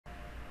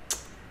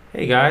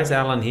Hey guys,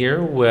 Alan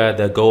here with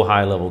the Go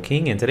High Level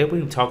King, and today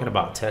we're talking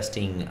about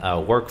testing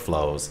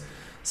workflows.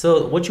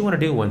 So what you want to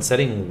do when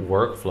setting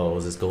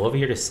workflows is go over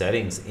here to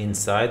settings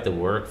inside the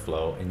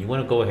workflow, and you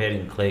want to go ahead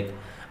and click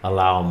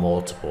allow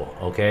multiple.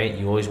 Okay,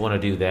 you always want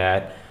to do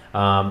that.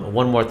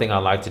 One more thing I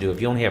like to do,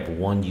 if you only have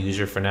one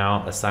user for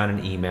now, assign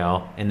an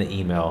email in the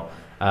email.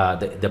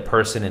 The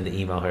person in the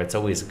email here, it's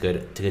always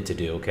good to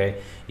do.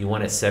 Okay, you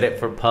want to set it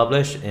for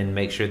publish and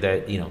make sure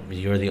that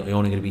you're only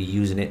going to be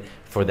using it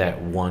for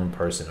that one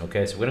person.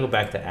 Okay, so we're going to go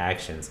back to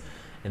actions,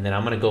 and then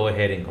I'm going to go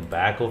ahead and come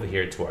back over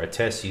here to our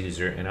test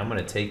user, and I'm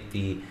going to take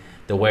the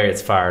way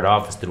it's fired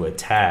off is through a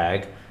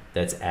tag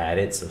that's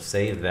added. So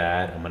save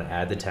that. I'm going to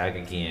add the tag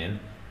again.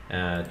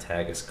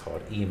 Tag is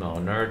called email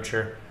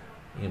nurture.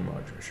 Email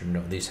nurture.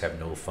 No, these have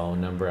no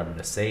phone number. I'm going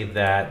to save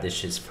that. This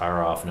should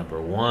fire off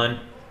number 1.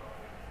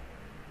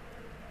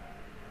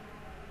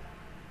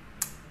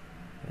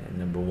 And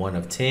number 1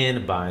 of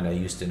 10, buying a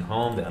Houston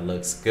home. That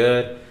looks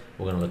good.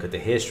 We're going to look at the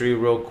history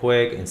real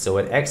quick. And so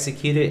it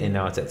executed, and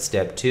now it's at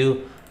step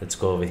 2. Let's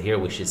go over here.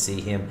 We should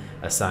see him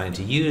assigned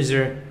to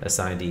user,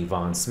 assigned to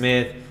Yvonne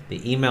Smith,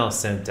 the email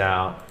sent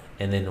out,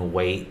 and then the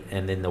wait.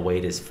 And then the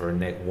wait is for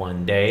next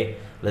 1 day.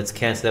 Let's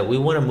cancel that. We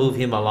want to move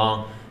him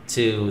along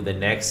to the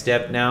next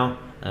step now.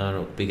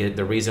 Because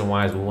the reason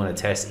why is we want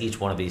to test each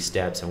one of these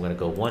steps. I'm going to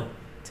go 1,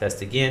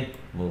 test again,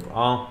 move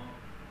all.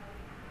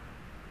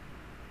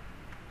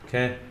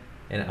 Okay,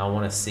 and I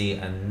want to see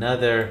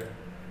another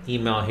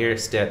email here,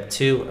 step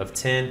 2 of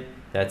 10.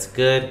 That's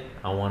good.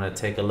 I want to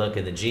take a look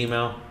at the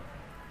Gmail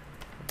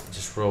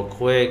just real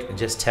quick.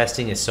 Just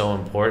testing is so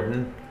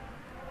important.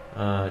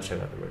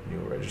 Check out the new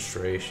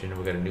registration.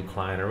 We got a new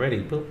client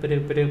already. Boop,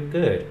 ba-doop, ba-doop,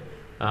 good.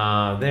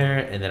 There,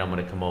 and then I'm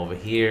going to come over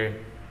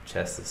here,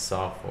 test the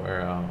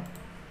software.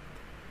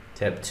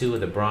 Step 2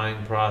 of the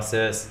buying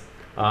process.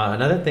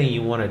 Another thing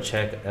you want to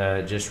check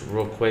just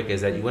real quick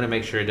is that you want to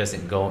make sure it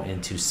doesn't go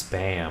into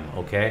spam.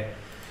 Okay,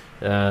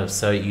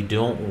 so you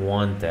don't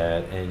want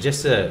that. And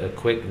just a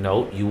quick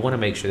note, you want to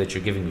make sure that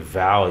you're giving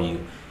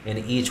value in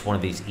each one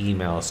of these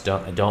emails.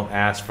 Don't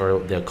ask for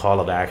the call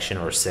of action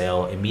or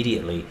sale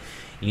immediately.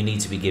 You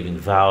need to be giving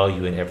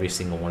value in every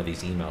single one of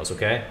these emails.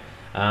 Okay,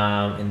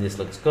 and this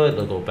looks good.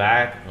 We'll go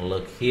back and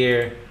look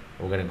here.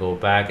 We're gonna go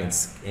back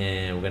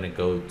and we're gonna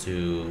go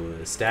to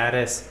the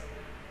status.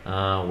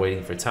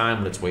 Waiting for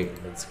time. Let's wait.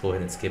 Let's go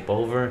ahead and skip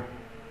over.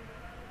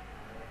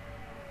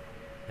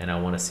 And I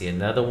want to see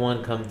another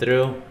one come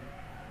through.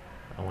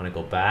 I want to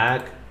go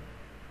back.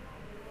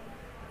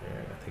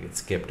 There, I think it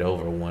skipped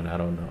over one. I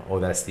don't know. Oh,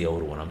 that's the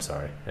old one. I'm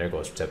sorry. There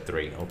goes step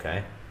 3.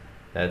 Okay,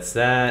 that's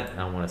that.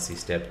 I want to see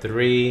step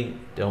 3.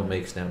 Don't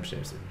make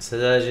snapshots and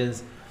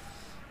suggestions.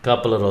 A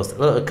couple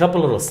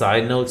little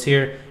side notes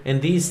here. In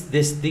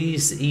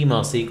these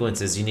email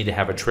sequences, you need to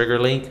have a trigger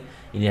link.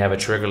 You need to have a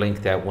trigger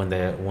link that when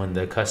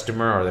the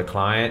customer or the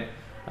client,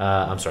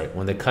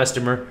 when the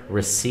customer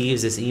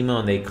receives this email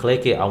and they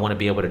click it, I want to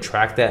be able to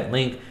track that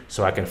link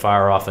so I can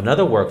fire off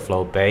another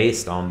workflow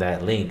based on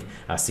that link.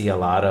 I see a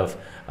lot of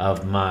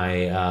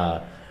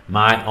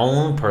my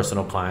own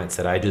personal clients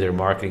that I do their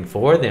marketing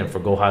for them for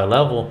Go High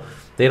Level.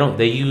 They don't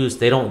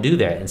do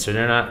that, and so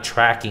they're not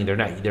tracking. They're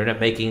not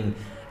making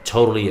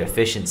totally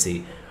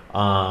efficiency.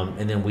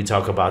 And then we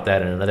talk about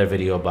that in another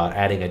video about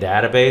adding a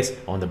database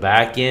on the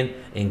back end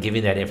and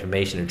giving that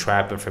information and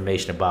trap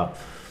information about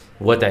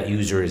what that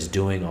user is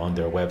doing on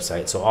their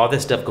website. So all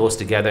this stuff goes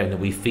together, and then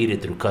we feed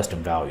it through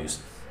custom values.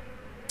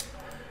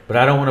 But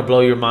I don't want to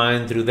blow your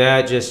mind through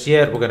that just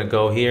yet. We're going to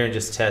go here and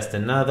just test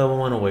another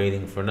one,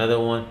 waiting for another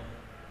one.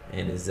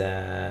 And is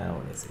that,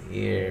 what is it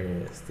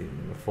here? It's the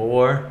number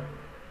 4.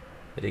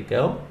 Did it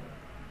go?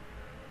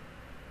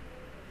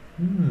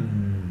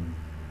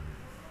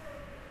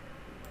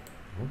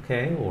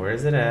 Okay, well, where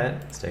is it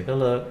at? Let's take a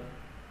look.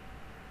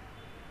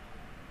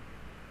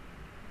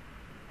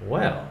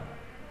 Well,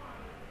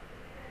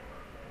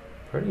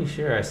 pretty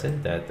sure I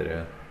sent that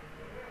through.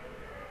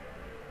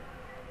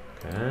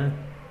 Okay,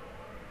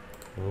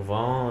 move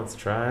on. Let's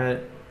try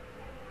it.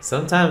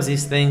 Sometimes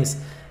these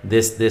things,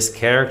 this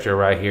character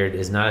right here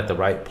is not at the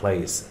right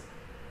place.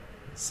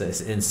 So,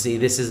 and see,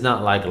 this is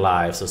not like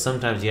live. So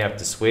sometimes you have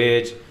to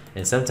switch,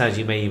 and sometimes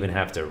you may even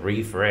have to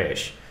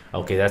refresh.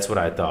 Okay, that's what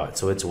I thought.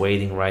 So it's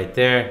waiting right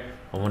there.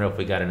 I wonder if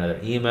we got another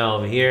email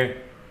over here.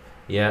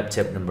 Yep,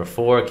 tip number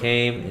 4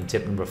 came, and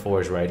tip number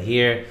 4 is right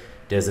here.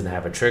 Doesn't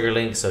have a trigger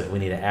link, so we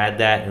need to add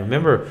that. And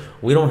remember,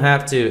 we don't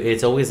have to,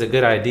 it's always a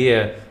good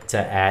idea to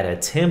add a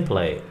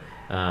template.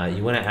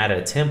 You want to add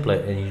a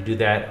template, and you do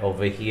that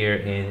over here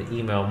in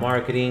email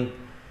marketing.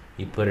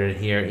 You put it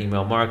here,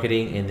 email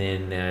marketing, and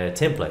then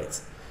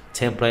templates,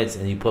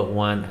 and you put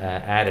one,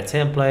 add a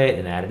template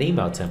and add an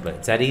email template.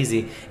 It's that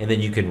easy, and then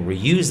you can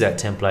reuse that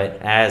template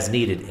as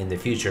needed in the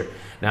future.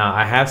 Now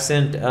I have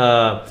sent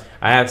a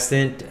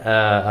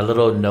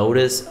little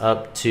notice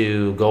up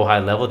to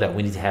GoHighlevel that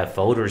we need to have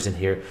folders in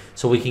here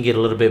so we can get a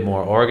little bit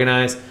more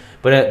organized.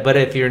 But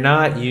if you're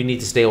not, you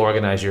need to stay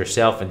organized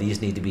yourself, and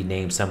these need to be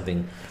named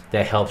something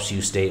that helps you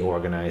stay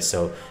organized.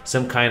 So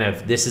some kind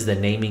of, this is the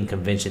naming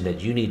convention that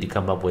you need to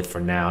come up with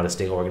for now to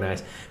stay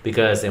organized,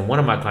 because in one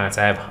of my clients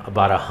I have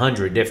about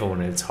 100 different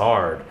ones. It's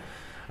hard.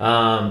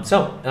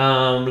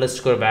 Let's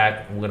go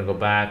back. I'm gonna go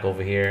back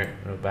over here.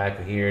 Go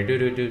back here.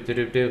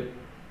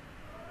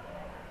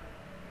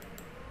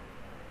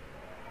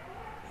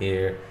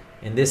 Here.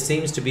 And this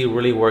seems to be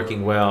really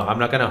working well. I'm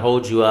not going to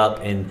hold you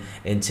up and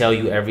tell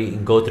you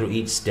and go through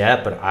each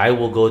step, but I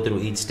will go through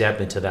each step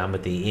until I'm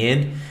at the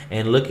end.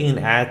 And looking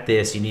at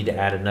this, you need to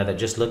add another,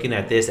 just looking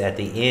at this at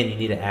the end, you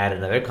need to add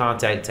another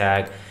contact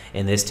tag.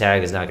 And this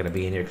tag is not going to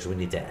be in here because we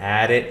need to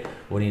add it.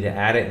 We need to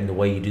add it. And the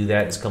way you do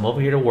that is come over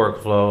here to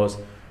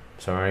workflows.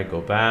 Sorry, go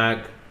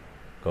back.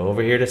 Go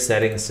over here to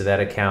settings to that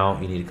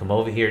account. You need to come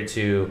over here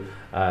to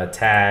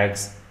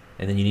tags.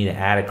 And then you need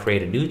to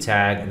create a new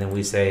tag. And then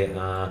we say,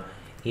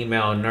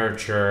 email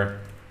nurture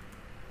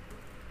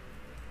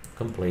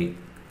complete.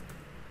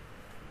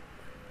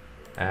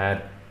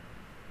 Add.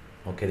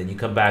 Okay, then you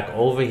come back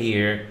over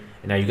here,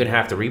 and now you're gonna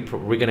have to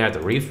we're gonna have to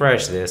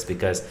refresh this,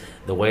 because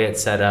the way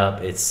it's set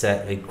up,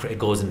 it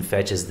goes and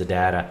fetches the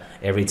data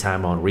every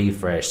time on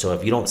refresh. So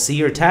if you don't see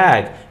your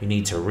tag, you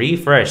need to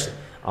refresh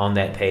on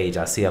that page.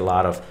 I see a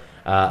lot of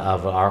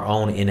our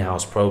own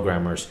in-house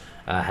programmers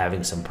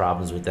having some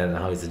problems with that, and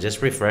how to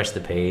just refresh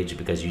the page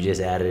because you just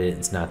added it,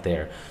 it's not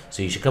there.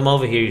 So you should come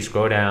over here, you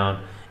scroll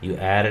down, you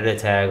added a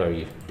tag, or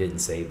you didn't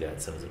save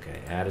that, so it's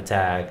okay. Add a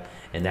tag,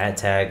 and that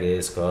tag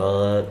is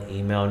called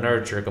email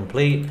nurture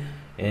complete,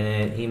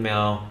 and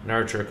email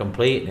nurture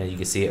complete, and you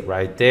can see it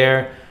right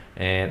there.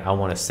 And I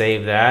want to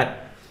save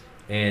that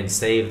and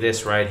save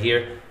this right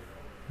here.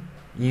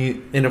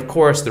 And of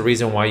course, the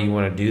reason why you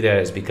want to do that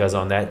is because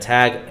on that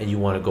tag, you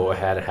want to go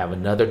ahead and have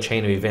another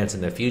chain of events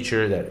in the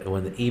future, that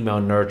when the email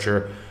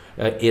nurture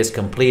is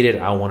completed,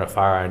 I want to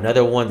fire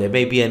another one. There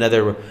may be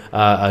another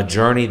a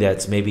journey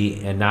that's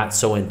maybe not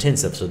so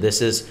intensive. So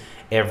this is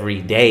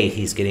every day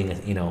he's getting,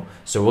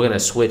 so we're going to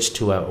switch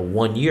to a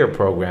 1-year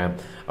program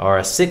or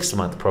a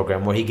 6-month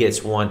program where he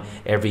gets one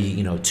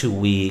every 2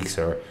 weeks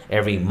or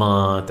every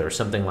month or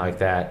something like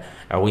that.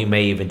 Or we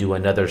may even do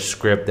another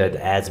script that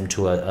adds him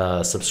to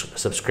a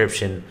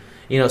subscription,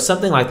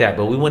 something like that.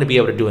 But we want to be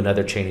able to do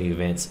another chain of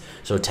events.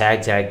 So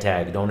tag, tag,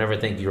 tag. Don't ever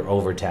think you're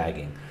over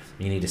tagging.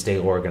 You need to stay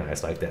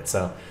organized like that.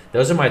 So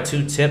those are my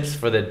few tips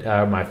for the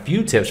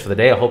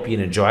day. I hope you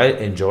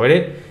enjoyed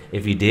it.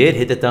 If you did,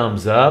 hit the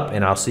thumbs up,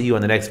 and I'll see you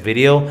in the next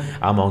video.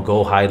 I'm on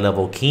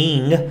GoHighlevel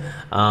King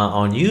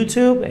on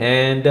YouTube,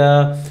 and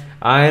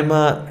I'm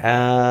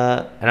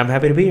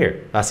happy to be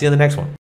here. I'll see you in the next one.